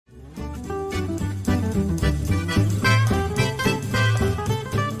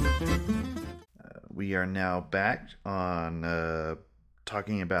We are now back on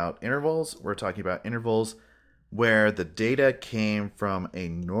talking about intervals. We're talking about intervals where the data came from a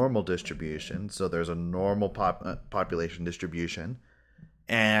normal distribution. So there's a normal population distribution.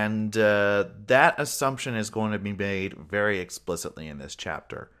 And that assumption is going to be made very explicitly in this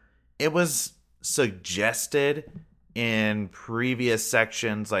chapter. It was suggested in previous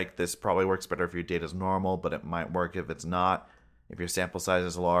sections, like this probably works better if your data is normal, but it might work if it's not, if your sample size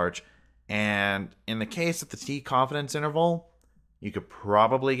is large. And in the case of the t confidence interval, you could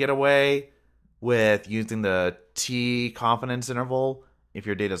probably get away with using the t confidence interval if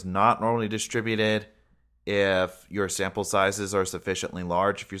your data is not normally distributed, if your sample sizes are sufficiently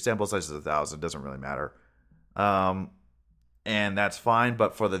large. If your sample size is 1,000, it doesn't really matter. And that's fine.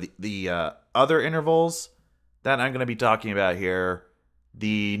 But for the other intervals that I'm going to be talking about here,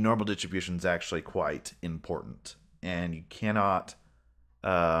 the normal distribution is actually quite important. And you cannot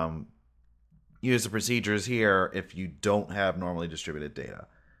use the procedures here if you don't have normally distributed data.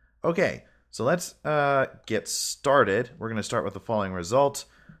 Okay, so let's get started. We're going to start with the following result.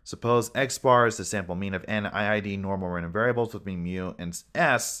 Suppose x bar is the sample mean of n IID normal random variables with mean mu, and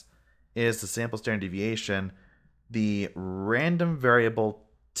s is the sample standard deviation. The random variable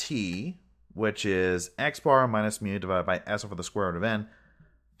t, which is x bar minus mu divided by s over the square root of n,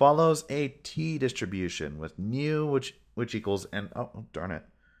 follows a t distribution with nu, which equals n. Oh, darn it.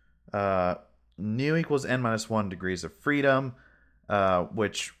 Nu equals n minus 1 degrees of freedom,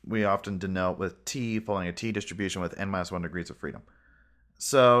 which we often denote with t following a t distribution with n minus 1 degrees of freedom.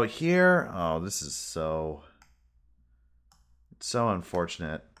 So here, this is so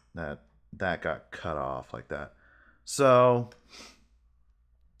unfortunate that got cut off like that. So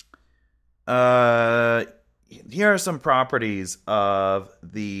here are some properties of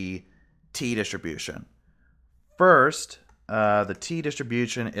the t distribution. First, the t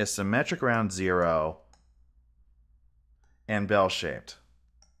distribution is symmetric around 0 and bell-shaped.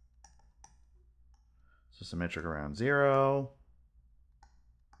 So symmetric around 0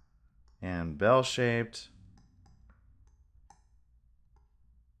 and bell-shaped.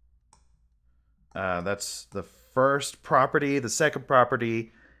 That's the first property. The second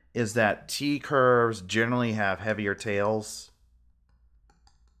property is that t curves generally have heavier tails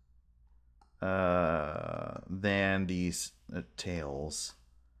than these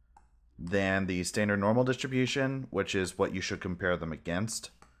than the standard normal distribution, which is what you should compare them against.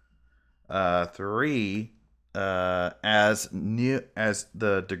 3, as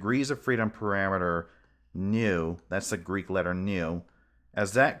the degrees of freedom parameter nu, that's the Greek letter nu,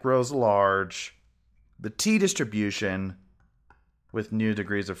 as that grows large, the t distribution with nu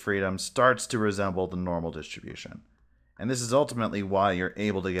degrees of freedom starts to resemble the normal distribution. And this is ultimately why you're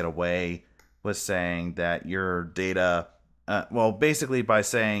able to get away with saying that your data, basically by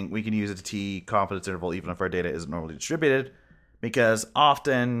saying we can use a t confidence interval even if our data isn't normally distributed, because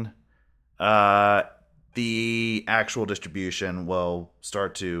often the actual distribution will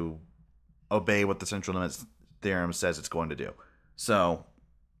start to obey what the central limits theorem says it's going to do. So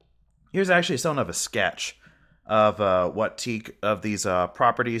here's actually somewhat of a sketch of what t of these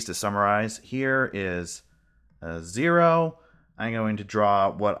properties to summarize. Here is 0. I'm going to draw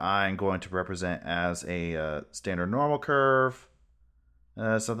what I'm going to represent as a standard normal curve,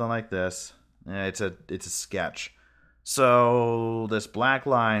 something like this. It's a sketch. So this black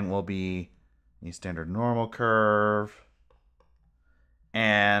line will be a standard normal curve,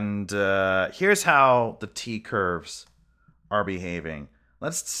 and here's how the t curves are behaving.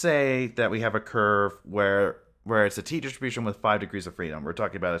 Let's say that we have a curve where it's a t distribution with 5 degrees of freedom. We're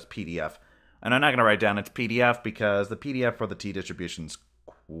talking about its PDF. And I'm not going to write down its PDF because the PDF for the t distribution is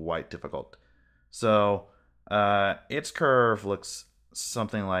quite difficult. So its curve looks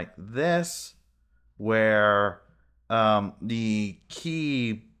something like this, where the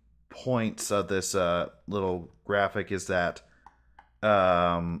key points of this little graphic is that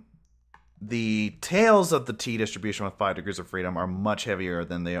the tails of the t distribution with 5 degrees of freedom are much heavier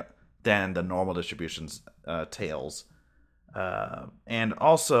than the normal distribution's tails. And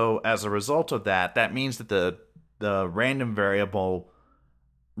also, as a result of that, that means that the random variable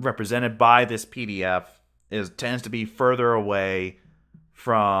represented by this PDF tends to be further away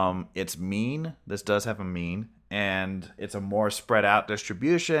from its mean. This does have a mean, and it's a more spread out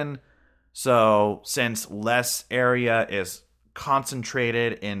distribution. So since less area is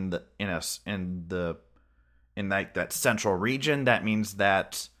concentrated in that central region, that means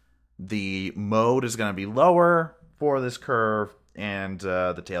that the mode is going to be lower for this curve, and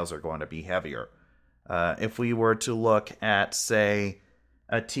the tails are going to be heavier. If we were to look at, say,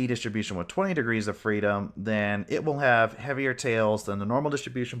 a t distribution with 20 degrees of freedom, then it will have heavier tails than the normal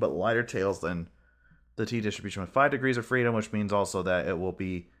distribution, but lighter tails than the t distribution with 5 degrees of freedom, which means also that it will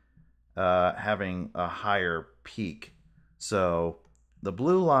be having a higher peak. So the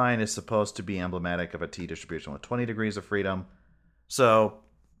blue line is supposed to be emblematic of a t distribution with 20 degrees of freedom. So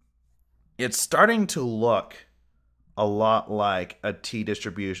it's starting to look a lot like a t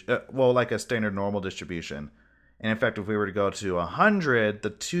distribution, like a standard normal distribution. And in fact, if we were to go to 100, the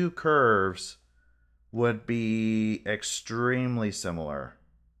two curves would be extremely similar.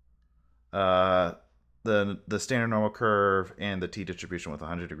 The standard normal curve and the t distribution with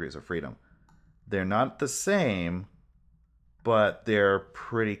 100 degrees of freedom. They're not the same, but they're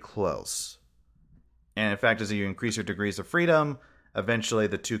pretty close. And in fact, as you increase your degrees of freedom, eventually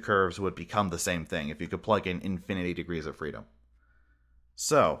the two curves would become the same thing if you could plug in infinity degrees of freedom.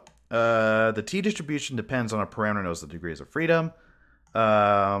 So, the t distribution depends on a parameter known as the degrees of freedom.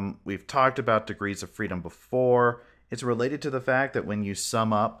 We've talked about degrees of freedom before. It's related to the fact that when you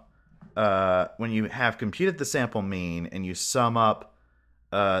sum up, when you have computed the sample mean and you sum up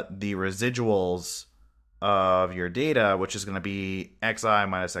the residuals of your data, which is going to be xi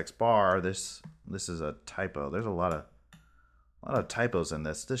minus x bar. This is a typo. There's a lot of typos in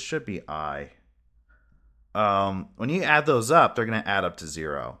this. This should be I. When you add those up, they're going to add up to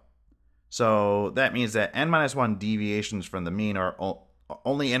 0. So that means that n minus 1 deviations from the mean are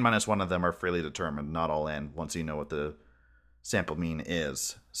only n minus 1 of them are freely determined, not all n, once you know what the sample mean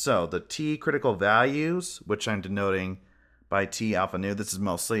is. So the t critical values, which I'm denoting by t alpha nu, this is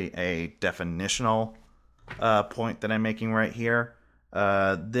mostly a definitional point that I'm making right here.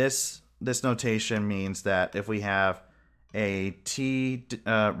 This notation means that if we have a t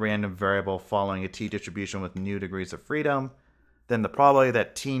random variable following a t distribution with nu degrees of freedom, then the probability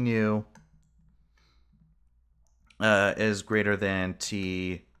that t nu is greater than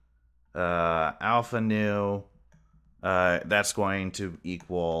t alpha nu, that's going to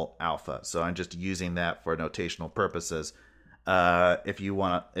equal alpha. So I'm just using that for notational purposes. If you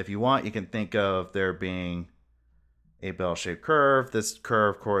want, you can think of there being a bell-shaped curve. This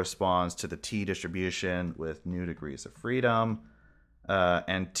curve corresponds to the t distribution with nu degrees of freedom,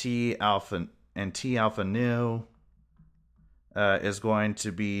 and t alpha nu is going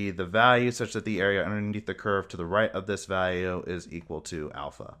to be the value such that the area underneath the curve to the right of this value is equal to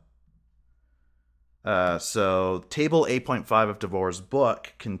alpha. So table 8.5 of DeVore's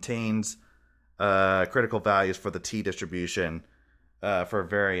book contains critical values for the t distribution for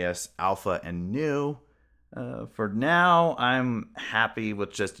various alpha and nu. For now, I'm happy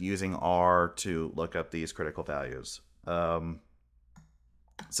with just using R to look up these critical values.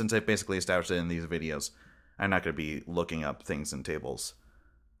 Since I've basically established it in these videos, I'm not going to be looking up things in tables.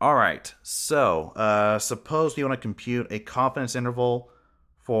 All right, so suppose we want to compute a confidence interval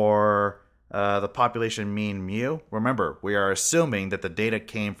for the population mean mu. Remember, we are assuming that the data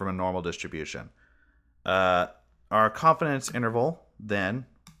came from a normal distribution. Our confidence interval then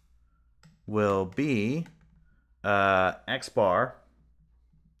will be x bar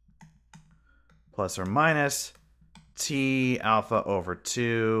plus or minus t alpha over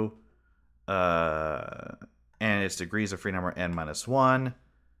 2 and its degrees of freedom are n minus 1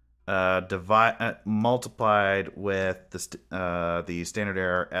 multiplied with the standard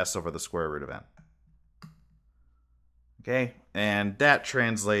error s over the square root of n. Okay, and that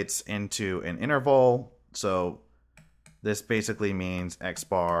translates into an interval. So this basically means x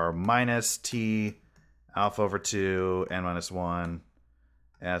bar minus t alpha over 2 n minus 1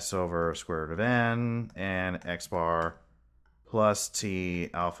 s over square root of n, and x bar plus t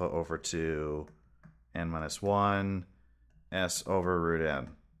alpha over 2 n minus 1 s over root n.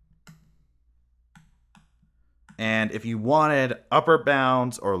 And if you wanted upper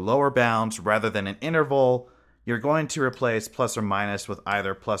bounds or lower bounds rather than an interval, you're going to replace plus or minus with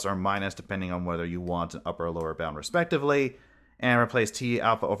either plus or minus depending on whether you want an upper or lower bound respectively, and replace t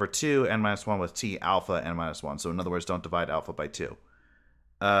alpha over 2 n minus 1 with t alpha n minus 1. So in other words, don't divide alpha by 2.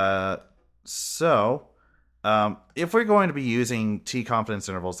 If we're going to be using t confidence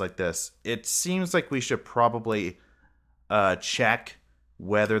intervals like this, it seems like we should probably check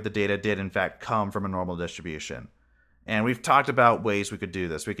whether the data did in fact come from a normal distribution. And we've talked about ways we could do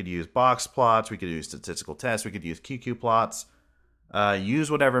this. We could use box plots, we could use statistical tests, we could use QQ plots.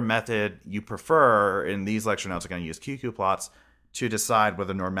 Use whatever method you prefer. In these lecture notes, I'm going to use QQ plots to decide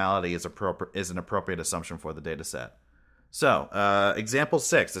whether normality is an appropriate assumption for the data set. So, example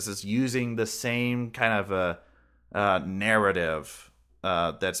 6, this is using the same kind of a narrative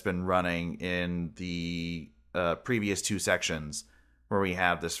that's been running in the previous two sections where we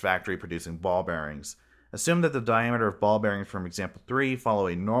have this factory producing ball bearings. Assume that the diameter of ball bearings from example 3 follow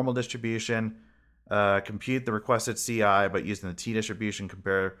a normal distribution. Compute the requested CI, but using the t distribution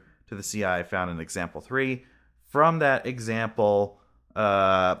compared to the CI found in example 3. From that example,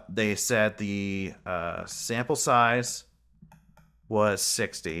 they said the sample size was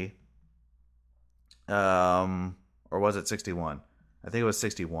 60. Or was it 61? I think it was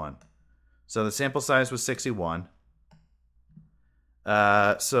 61. So the sample size was 61.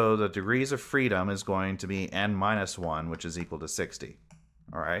 So the degrees of freedom is going to be n minus 1, which is equal to 60.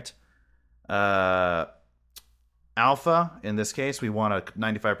 All right. Alpha, in this case, we want a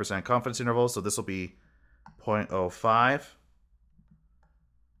 95% confidence interval, so this will be 0.05.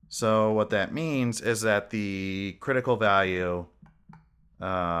 So what that means is that the critical value,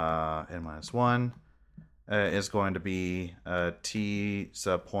 n minus 1, is going to be t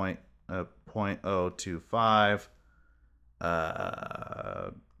sub 0.025,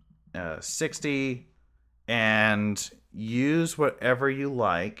 60, and use whatever you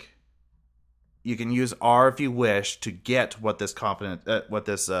like. You can use R if you wish to get what this critical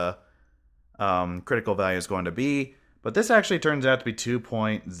value is going to be, but this actually turns out to be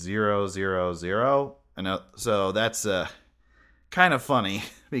 2.000, and so that's kind of funny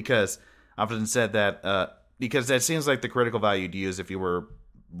because I often said that because that seems like the critical value you'd use if you were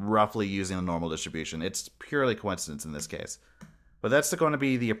roughly using a normal distribution. It's purely coincidence in this case, but that's going to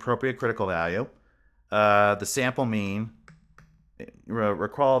be the appropriate critical value. The sample mean,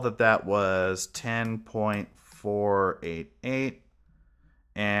 recall that was 10.488,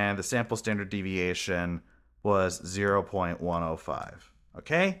 and the sample standard deviation was 0.105.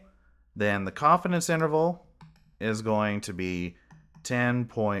 Okay, then the confidence interval is going to be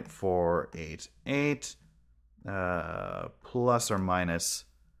 10.488 plus or minus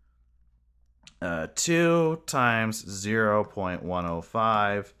 2 times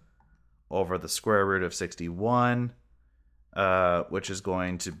 0.105 over the square root of 61, which is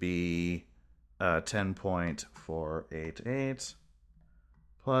going to be 10.488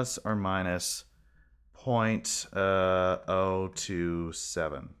 plus or minus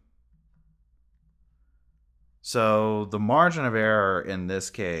 0.027. So the margin of error in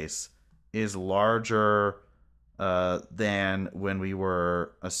this case is larger than when we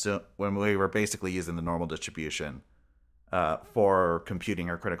were basically using the normal distribution for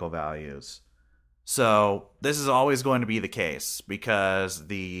computing our critical values. So this is always going to be the case because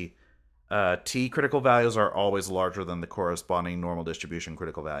the t critical values are always larger than the corresponding normal distribution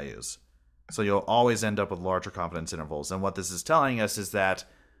critical values. So you'll always end up with larger confidence intervals. And what this is telling us is that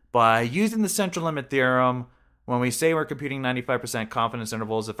by using the central limit theorem, when we say we're computing 95% confidence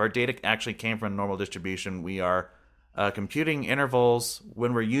intervals, if our data actually came from a normal distribution, we are computing intervals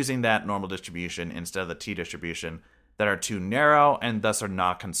when we're using that normal distribution instead of the t distribution that are too narrow and thus are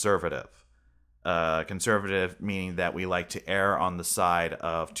not conservative. Conservative meaning that we like to err on the side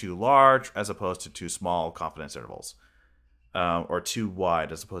of too large as opposed to too small confidence intervals, or too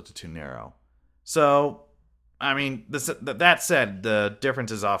wide as opposed to too narrow. So, I mean, that said, the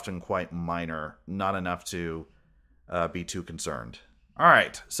difference is often quite minor, not enough to be too concerned. All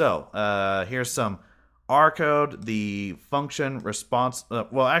right, so here's some R code. The function response,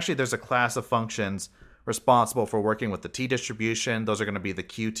 well, actually, there's a class of functions responsible for working with the t distribution. Those are going to be the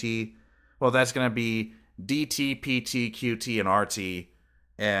qt. Well, that's going to be dt, pt, qt, and rt.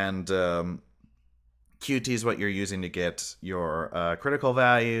 And qt is what you're using to get your critical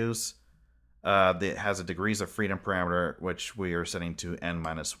values. That has a degrees of freedom parameter, which we are setting to n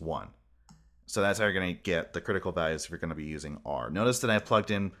minus 1. So that's how you're going to get the critical values if you're going to be using R. Notice that I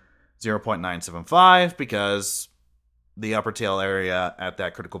plugged in 0.975 because the upper tail area at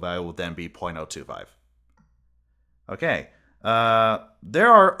that critical value will then be 0.025. Okay.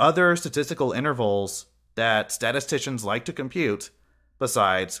 There are other statistical intervals that statisticians like to compute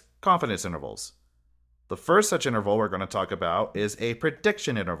besides confidence intervals. The first such interval we're going to talk about is a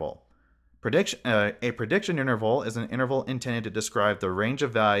prediction interval. A prediction interval is an interval intended to describe the range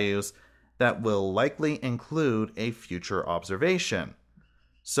of values that will likely include a future observation.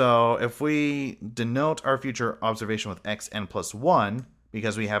 So if we denote our future observation with xn plus 1,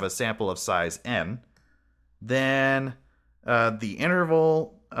 because we have a sample of size n, then the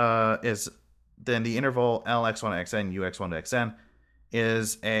interval lx1 to xn, ux1 to xn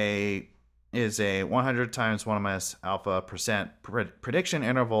is a 100 times 1 minus alpha percent prediction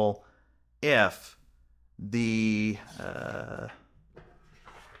interval if the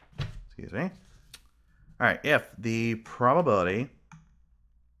if the probability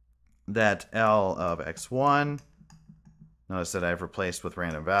that L of x1, notice that I've replaced with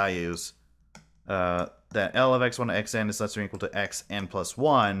random values, that L of x1 to xn is less than or equal to xn plus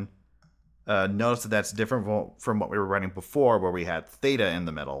 1, Notice that that's different from what we were writing before, where we had theta in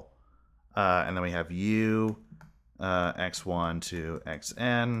the middle. And then we have u x1 to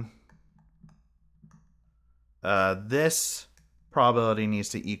xn. This probability needs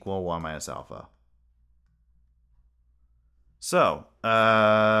to equal 1 minus alpha. So,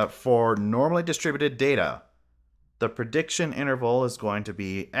 for normally distributed data, the prediction interval is going to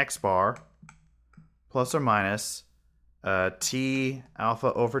be x bar plus or minus t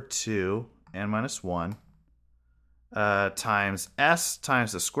alpha over 2 n minus 1 times s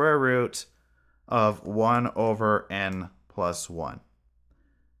times the square root of 1 over n plus 1.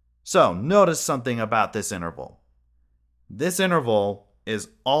 So, notice something about this interval. This interval is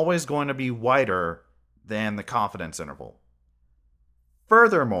always going to be wider than the confidence interval.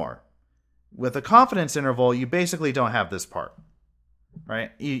 Furthermore, with a confidence interval, you basically don't have this part,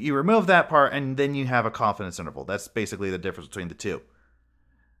 right? You remove that part, and then you have a confidence interval. That's basically the difference between the two.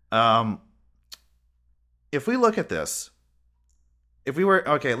 If we look at this,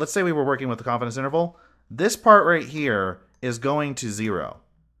 let's say we were working with the confidence interval, this part right here is going to 0,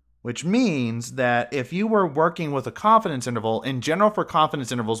 which means that if you were working with a confidence interval, in general for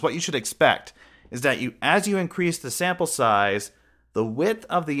confidence intervals, what you should expect is that as you increase the sample size, the width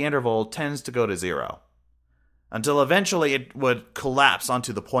of the interval tends to go to 0 until eventually it would collapse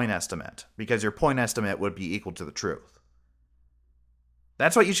onto the point estimate, because your point estimate would be equal to the truth.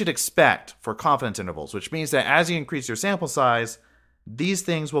 That's what you should expect for confidence intervals, which means that as you increase your sample size, these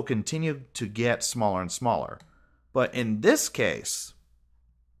things will continue to get smaller and smaller. But in this case,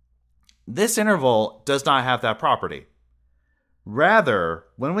 this interval does not have that property. Rather,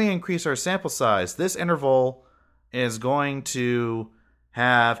 when we increase our sample size, this interval is going to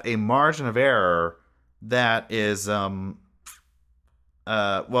have a margin of error that is, basically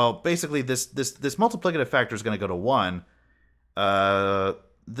this multiplicative factor is going to go to 1.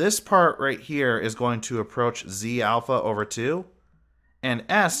 This part right here is going to approach z alpha over 2, and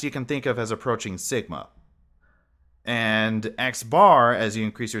s you can think of as approaching sigma. And x bar, as you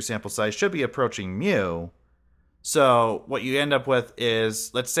increase your sample size, should be approaching mu. So what you end up with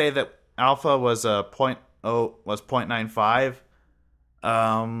is, let's say that alpha was a 0.95.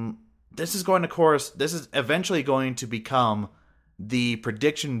 This is eventually going to become the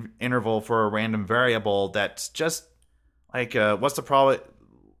prediction interval for a random variable that's just like, what's the probability?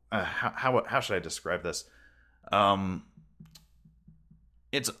 How should I describe this?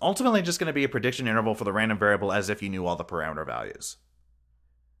 It's ultimately just going to be a prediction interval for the random variable as if you knew all the parameter values.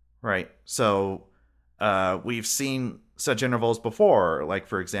 Right? So we've seen such intervals before. Like,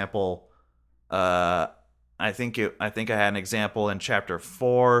 for example, I think I had an example in chapter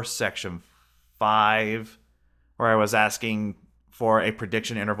 4, section 5, where I was asking for a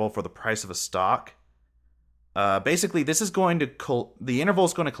prediction interval for the price of a stock. Basically, this is going to the interval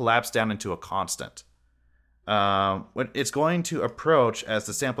is going to collapse down into a constant. It's going to approach as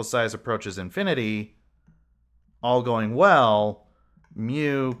the sample size approaches infinity, all going well,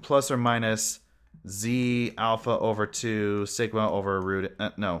 mu plus or minus z alpha over 2 sigma over root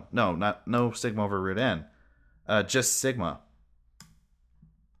no sigma over root n, just sigma,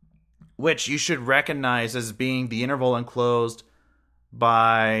 which you should recognize as being the interval enclosed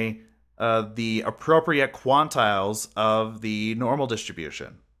by the appropriate quantiles of the normal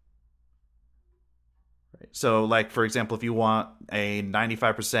distribution. So, like, for example, if you want a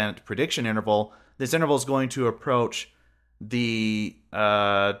 95% prediction interval, this interval is going to approach the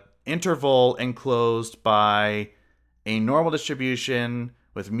interval enclosed by a normal distribution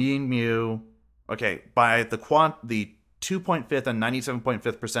with mean mu, by the 2.5th and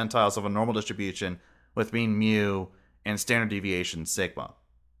 97.5th percentiles of a normal distribution with mean mu and standard deviation sigma.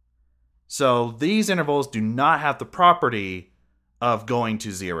 So these intervals do not have the property of going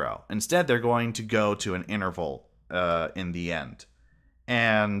to 0. Instead, they're going to go to an interval in the end.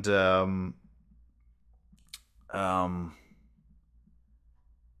 And they're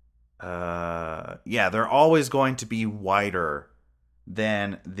always going to be wider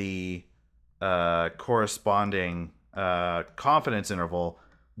than the corresponding confidence interval,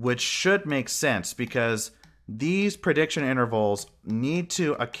 which should make sense because these prediction intervals need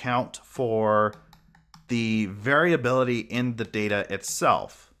to account for the variability in the data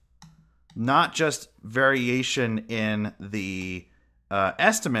itself, not just variation in the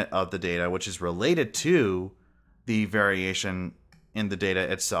estimate of the data, which is related to the variation in the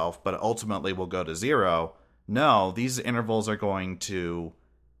data itself, but ultimately will go to 0. No, these intervals are going to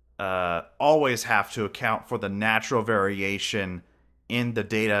always have to account for the natural variation in the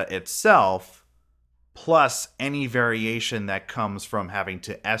data itself, plus any variation that comes from having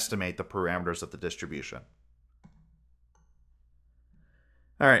to estimate the parameters of the distribution.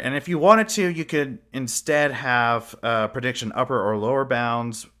 All right, and if you wanted to, you could instead have prediction upper or lower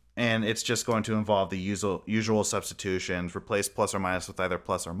bounds, and it's just going to involve the usual substitutions. Replace plus or minus with either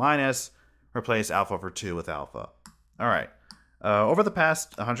plus or minus. Replace alpha over 2 with alpha. All right. Over the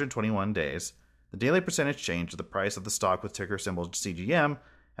past 121 days, the daily percentage change of the price of the stock with ticker symbol CGM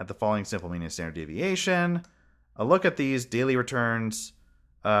at the following simple mean and standard deviation. A look at these daily returns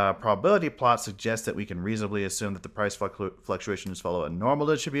probability plot suggests that we can reasonably assume that the price fluctuations follow a normal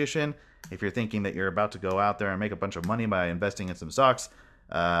distribution. If you're thinking that you're about to go out there and make a bunch of money by investing in some stocks,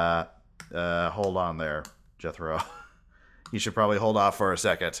 hold on there, Jethro. You should probably hold off for a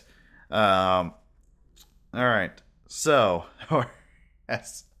second. All right. So,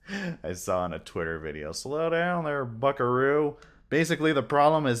 as I saw in a Twitter video, slow down there, buckaroo. Basically, the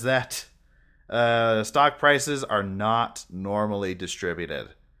problem is that stock prices are not normally distributed.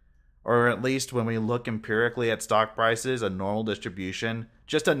 Or at least when we look empirically at stock prices, a normal distribution,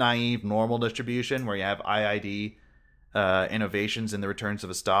 just a naive normal distribution where you have IID innovations in the returns of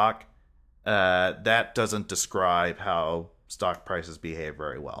a stock, that doesn't describe how stock prices behave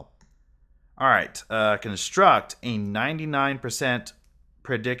very well. All right, construct a 99%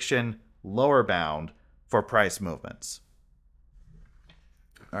 prediction lower bound for price movements.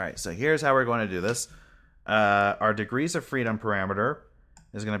 All right, so here's how we're going to do this. Our degrees of freedom parameter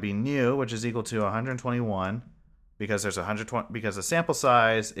is going to be nu, which is equal to 121, because there's 120 because the sample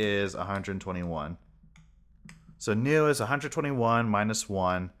size is 121. So nu is 121 minus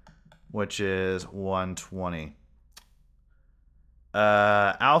 1, which is 120.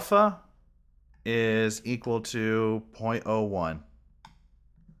 Alpha is equal to 0.01,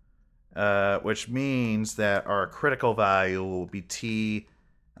 which means that our critical value will be t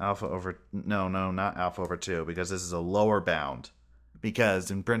alpha over, no, not alpha over 2, because this is a lower bound.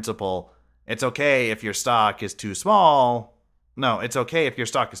 Because in principle, it's okay if your stock is too small. No, it's okay if your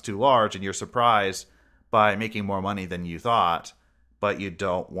stock is too large and you're surprised by making more money than you thought, but you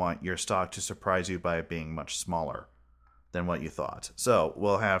don't want your stock to surprise you by being much smaller than what you thought. So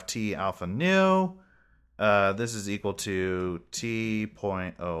we'll have t alpha nu. This is equal to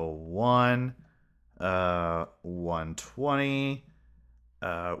t.01, 120,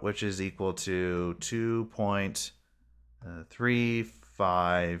 which is equal to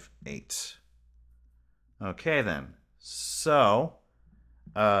 2.358. Okay, then. So,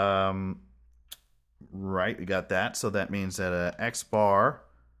 right, we got that. So that means that x bar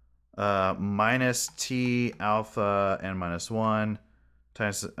minus t alpha n minus 1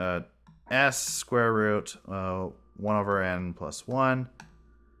 times s square root 1 over n plus 1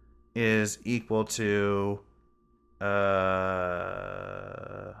 is equal to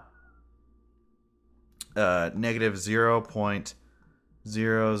negative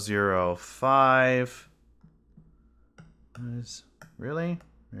 0.005. Really?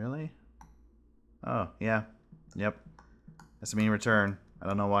 Oh, yeah. Yep. That's a mean return. I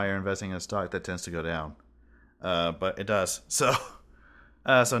don't know why you're investing in a stock that tends to go down. But it does. So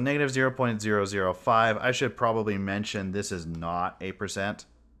negative 0.005. I should probably mention this is not a percent.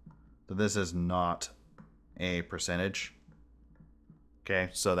 So this is not a percentage. Okay,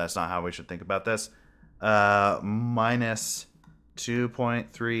 so that's not how we should think about this. Minus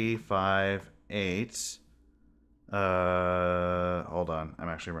 2.358. Hold on. I'm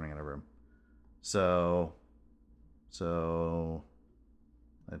actually running out of room. So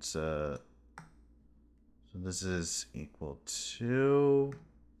let's so this is equal to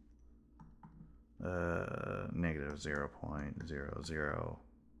negative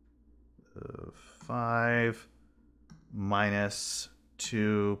 0.005 minus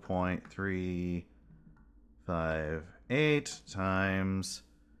 2.358 times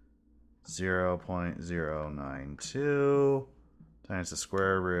 0.092 times the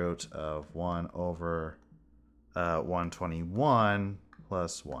square root of 1 over 121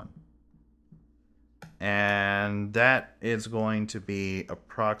 plus 1. And that is going to be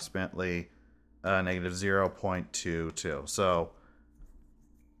approximately negative 0.22. So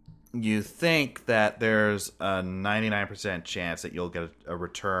you think that there's a 99% chance that you'll get a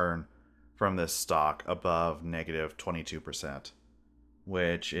return from this stock above negative 22%,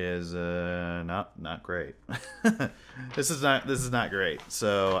 which is not great. This is not great.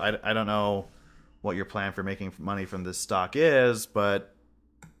 So I don't know what your plan for making money from this stock is, but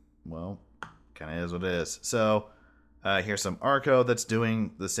well, kind of is what it is. So here's some R code that's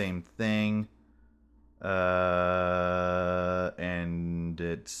doing the same thing. And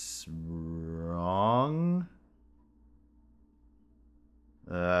it's wrong.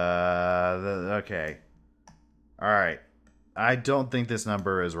 Okay. All right. I don't think this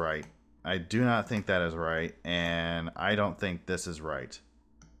number is right. I do not think that is right, and I don't think this is right.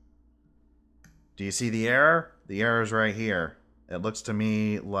 Do you see the error? The error is right here. It looks to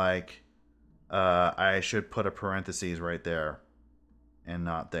me like I should put a parentheses right there and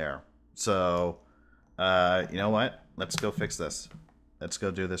not there. So, you know what? Let's go fix this. Let's go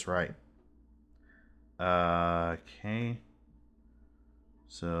do this right. Okay.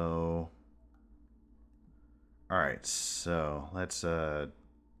 So, all right. So let's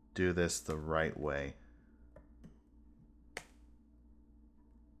do this the right way.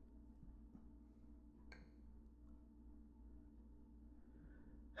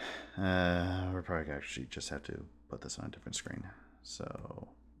 We're probably actually just have to put this on a different screen. So,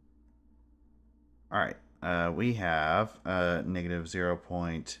 all right. We have negative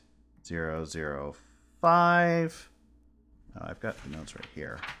 0.005. Oh, I've got the notes right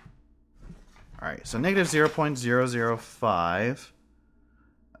here. All right, so negative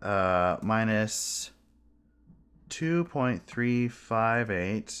 0.005 minus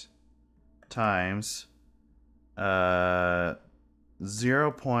 2.358 times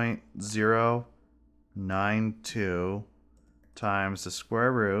 0.092 times the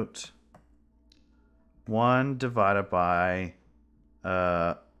square root 1 divided by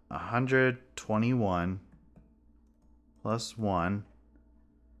 121 plus 1,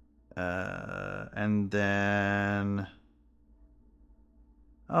 and then,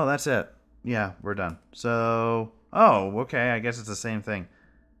 oh, that's it. Yeah, we're done. So, oh, okay, I guess it's the same thing.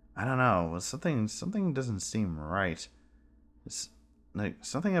 I don't know. Something doesn't seem right. It's like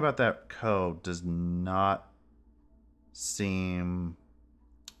something about that code does not seem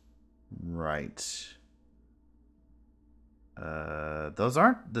right. Those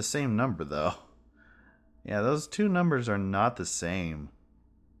aren't the same number, though. Yeah, those two numbers are not the same.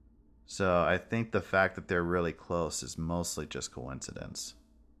 So I think the fact that they're really close is mostly just coincidence.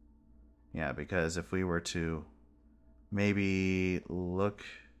 Yeah, because if we were to maybe look...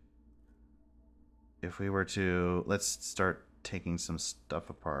 If we were to... Let's start taking some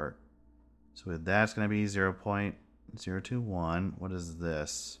stuff apart. So that's going to be 0.021. What is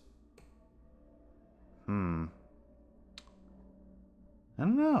this? I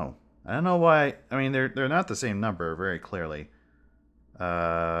don't know. I don't know why. I mean, they're not the same number very clearly.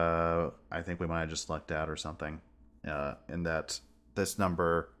 I think we might have just lucked out or something. In that this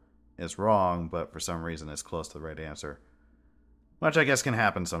number is wrong, but for some reason it's close to the right answer. Which I guess can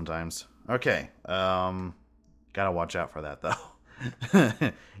happen sometimes. Okay. Gotta watch out for that though.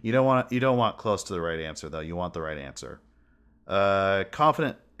 You don't want close to the right answer though. You want the right answer.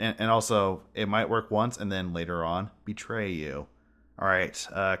 Confident and also it might work once and then later on betray you. All right.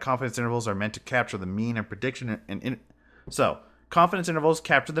 Confidence intervals are meant to capture the mean and prediction. So, confidence intervals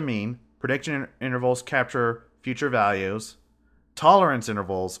capture the mean. Prediction intervals capture future values. Tolerance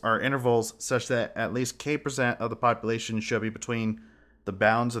intervals are intervals such that at least K% of the population should be between the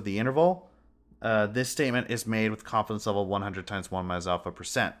bounds of the interval. This statement is made with confidence level 100 times 1 minus alpha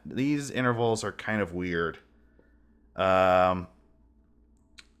 %. These intervals are kind of weird. We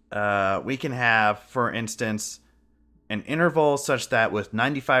can have, for instance, an interval such that with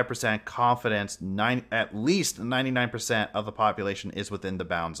 95% confidence, at least 99% of the population is within the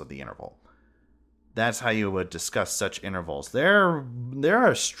bounds of the interval. That's how you would discuss such intervals. They're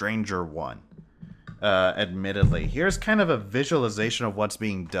a stranger one, admittedly. Here's kind of a visualization of what's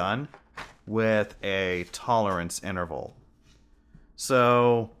being done with a tolerance interval.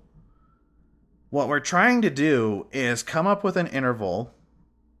 So, what we're trying to do is come up with an interval.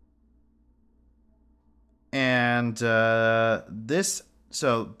 And this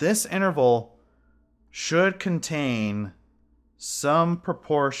interval should contain some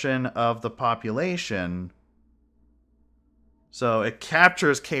proportion of the population. So it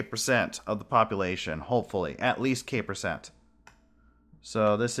captures K% of the population, hopefully, at least K%.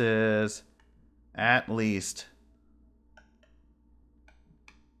 So this is at least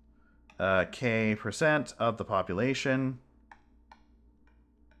K% of the population.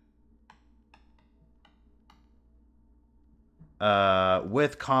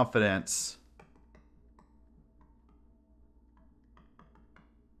 With confidence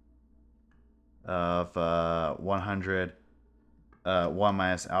of 100, 1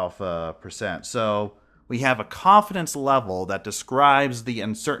 minus alpha %. So we have a confidence level that describes the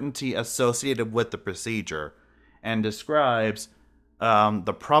uncertainty associated with the procedure and describes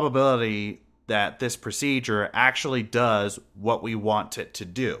the probability that this procedure actually does what we want it to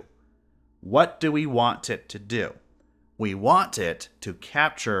do. What do we want it to do? We want it to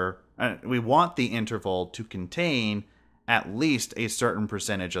capture, we want the interval to contain at least a certain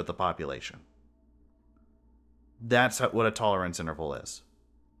percentage of the population. That's what a tolerance interval is.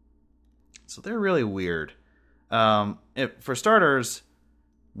 So they're really weird. For starters,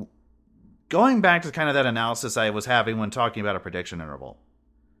 going back to kind of that analysis I was having when talking about a prediction interval.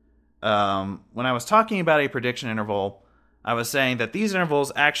 When I was talking about a prediction interval, I was saying that these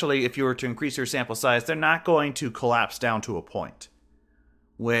intervals actually, if you were to increase your sample size, they're not going to collapse down to a point.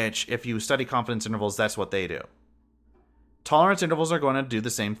 Which, if you study confidence intervals, that's what they do. Tolerance intervals are going to do the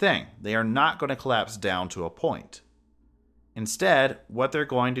same thing. They are not going to collapse down to a point. Instead, what they're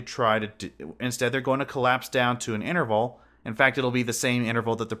going to try to do, they're going to collapse down to an interval. In fact, it'll be the same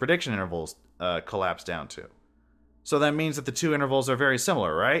interval that the prediction intervals collapse down to. So that means that the two intervals are very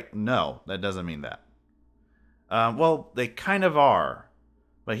similar, right? No, that doesn't mean that. Well, they kind of are.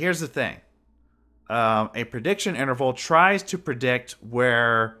 But here's the thing. A prediction interval tries to predict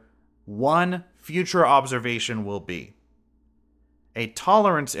where one future observation will be. A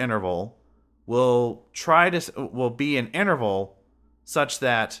tolerance interval will be an interval such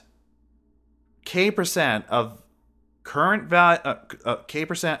that k% of current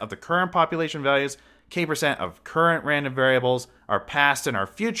k% of the current population values, k% of current random variables, our past and our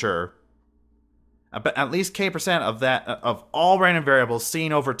future, but at least k% of that of all random variables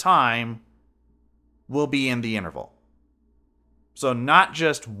seen over time will be in the interval. So not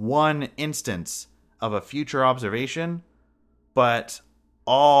just one instance of a future observation, but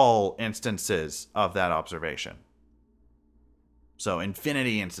all instances of that observation. So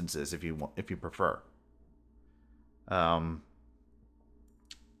infinity instances, if you prefer.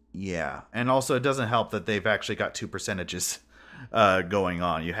 Yeah, and also it doesn't help that they've actually got two percentages going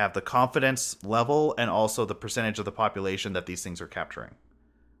on. You have the confidence level and also the percentage of the population that these things are capturing,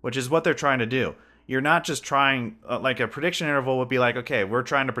 which is what they're trying to do. You're not just trying, like a prediction interval would be like, okay, we're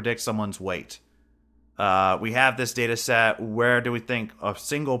trying to predict someone's weight. We have this data set. Where do we think a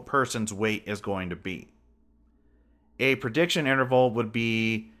single person's weight is going to be? A prediction interval would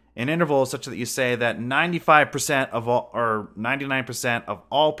be an interval such that you say that 95% of all, or 99% of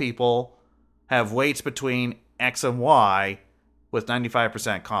all people have weights between X and Y with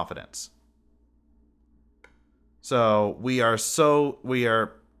 95% confidence. So we are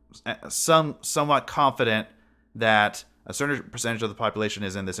somewhat confident that a certain percentage of the population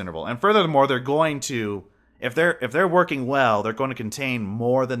is in this interval. And furthermore, they're going to, if they're working well, they're going to contain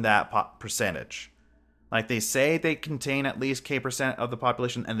more than that percentage. Like they say they contain at least k% of the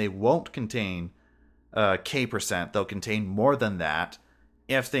population, and they won't contain k%. They'll contain more than that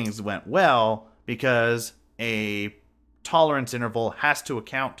if things went well, because a tolerance interval has to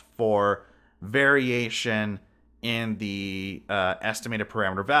account for variation in the estimated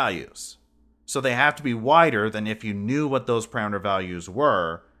parameter values. So they have to be wider than if you knew what those parameter values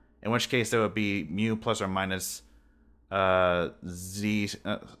were, in which case there would be mu plus or minus z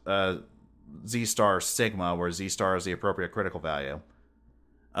star sigma, where z star is the appropriate critical value.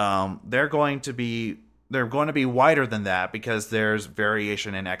 They're going to be wider than that because there's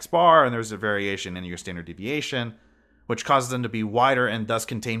variation in x bar and there's a variation in your standard deviation, which causes them to be wider and thus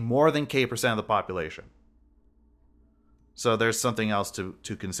contain more than k% of the population. So there's something else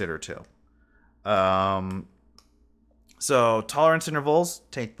to consider too. So tolerance intervals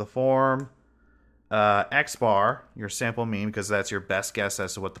take the form x bar, your sample mean, because that's your best guess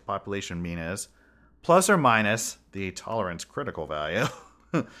as to what the population mean is, plus or minus the tolerance critical value.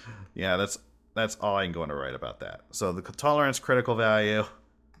 Yeah, that's all I'm going to write about that. So the tolerance critical value.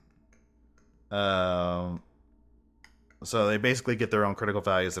 So they basically get their own critical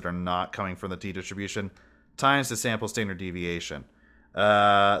values that are not coming from the t-distribution times the sample standard deviation.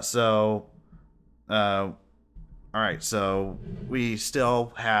 All right, so we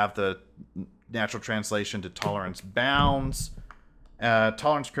still have the natural translation to tolerance bounds.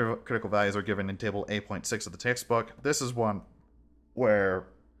 Tolerance critical values are given in table 8.6 of the textbook. This is one where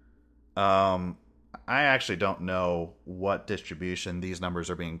I actually don't know what distribution these numbers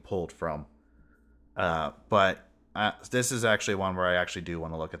are being pulled from. But this is actually one where I actually do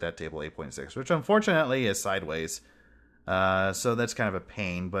want to look at that table 8.6, which unfortunately is sideways. So that's kind of a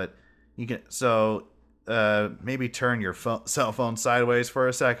pain, but you can maybe turn your cell phone sideways for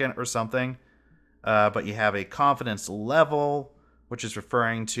a second or something. But you have a confidence level, which is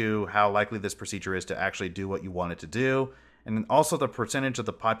referring to how likely this procedure is to actually do what you want it to do, and then also the percentage of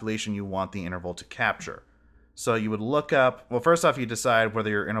the population you want the interval to capture. So you would look up, well, first off, you decide whether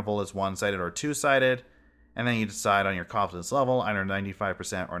your interval is one-sided or two-sided, and then you decide on your confidence level, either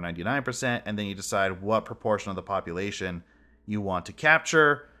 95% or 99%, and then you decide what proportion of the population you want to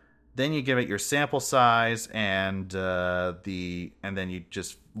capture. Then you give it your sample size, and then you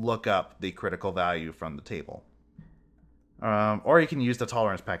just look up the critical value from the table. Or you can use the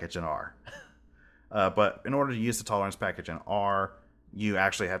tolerance package in R. But in order to use the tolerance package in R, you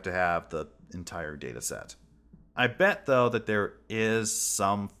actually have to have the entire data set. I bet, though, that there is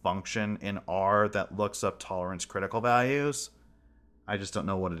some function in R that looks up tolerance critical values. I just don't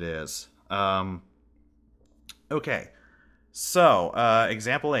know what it is. Okay. So,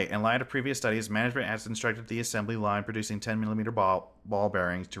 example 8. In light of previous studies, management has instructed the assembly line producing 10mm ball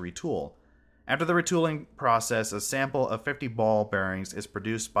bearings to retool. After the retooling process, a sample of 50 ball bearings is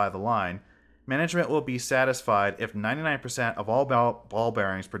produced by the line. Management will be satisfied if 99% of all ball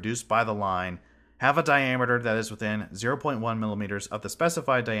bearings produced by the line have a diameter that is within 0.1 millimeters of the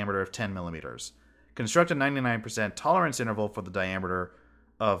specified diameter of 10 millimeters. Construct a 99% tolerance interval for the diameter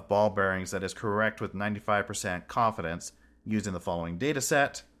of ball bearings that is correct with 95% confidence using the following data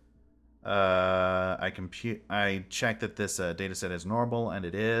set. I check that this data set is normal, and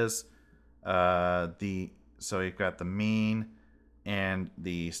it is. So we've got the mean and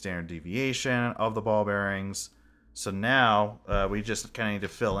the standard deviation of the ball bearings. So now we just kind of need to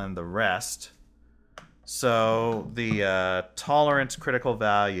fill in the rest. So the tolerance critical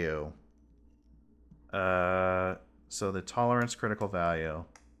value.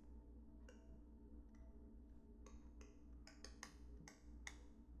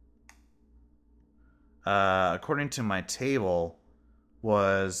 According to my table,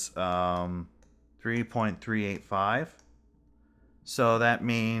 was 3.385. So that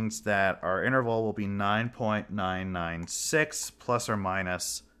means that our interval will be 9.996 plus or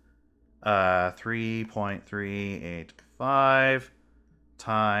minus 3.385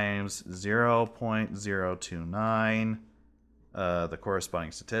 times 0.029, the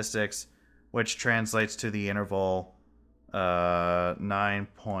corresponding statistics, which translates to the interval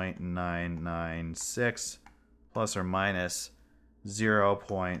 9.996 plus or minus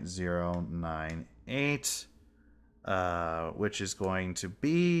 0.098, which is going to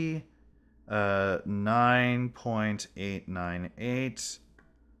be 9.898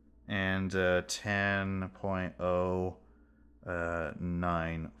 and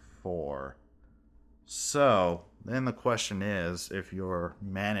 10.094. So then the question is, if you're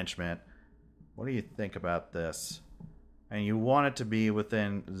management, what do you think about this? And you want it to be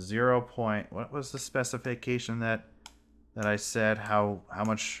within 0. What was the specification that I said? How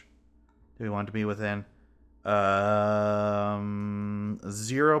much do we want it to be within?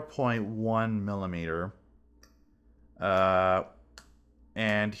 0.1 millimeter.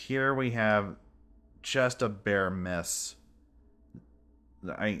 And here we have just a bare miss.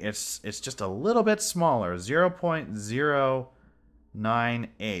 It's just a little bit smaller,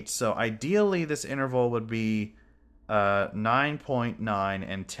 0.098. So ideally, this interval would be 9.9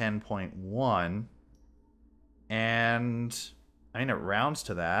 and 10.1. And I mean, it rounds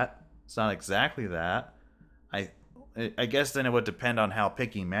to that. It's not exactly that. I guess then it would depend on how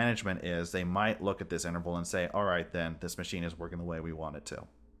picky management is. They might look at this interval and say, all right, then, this machine is working the way we want it to.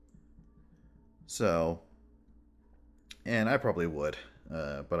 So, and I probably would,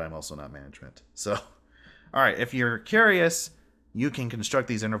 but I'm also not management. So, all right, if you're curious, you can construct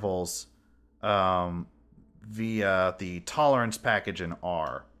these intervals via the tolerance package in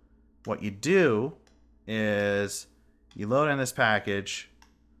R. What you do is you load in this package,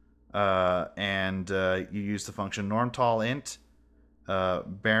 and you use the function normTolInt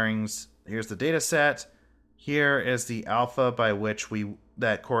bearings. Here's the data set. Here is the alpha by which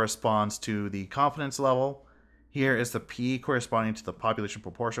that corresponds to the confidence level. Here is the p corresponding to the population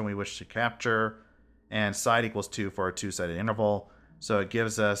proportion we wish to capture, and side equals 2 for a two-sided interval. So it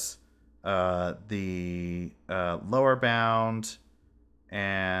gives us the lower bound,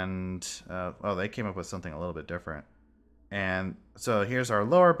 and they came up with something a little bit different. And so here's our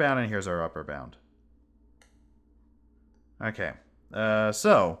lower bound and here's our upper bound. Okay,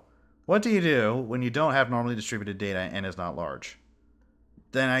 so what do you do when you don't have normally distributed data and is not large?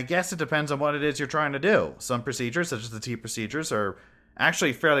 Then I guess it depends on what it is you're trying to do. Some procedures, such as the T procedures, are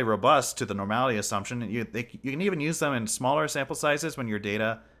actually fairly robust to the normality assumption. You can even use them in smaller sample sizes when your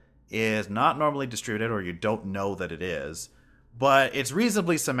data is not normally distributed or you don't know that it is. But it's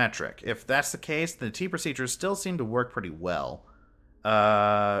reasonably symmetric. If that's the case, the T procedures still seem to work pretty well.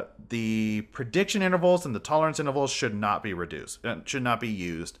 The prediction intervals and the tolerance intervals should not be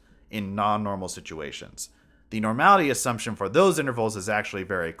used in non-normal situations. The normality assumption for those intervals is actually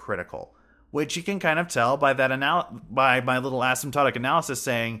very critical, which you can kind of tell by by my little asymptotic analysis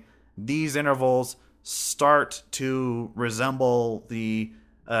saying these intervals start to resemble the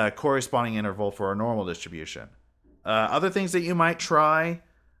corresponding interval for a normal distribution. Other things that you might try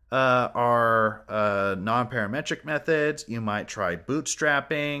are non-parametric methods. You might try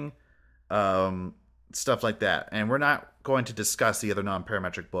bootstrapping, stuff like that. And we're not going to discuss the other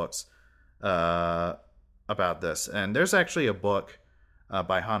non-parametric books about this. And there's actually a book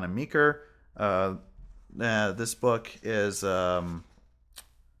by Hannah Meeker This book is I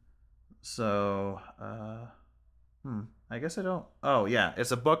guess I don't. Oh yeah,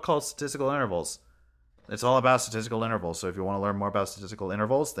 it's a book called Statistical Intervals. It's all about statistical intervals. So if you want to learn more about statistical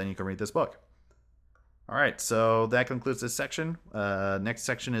intervals, then you can read this book. All right, so that concludes this section. Next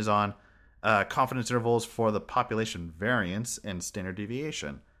section is on confidence intervals for the population variance and standard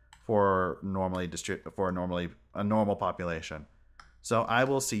deviation for a normal population. So I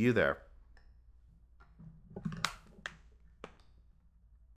will see you there.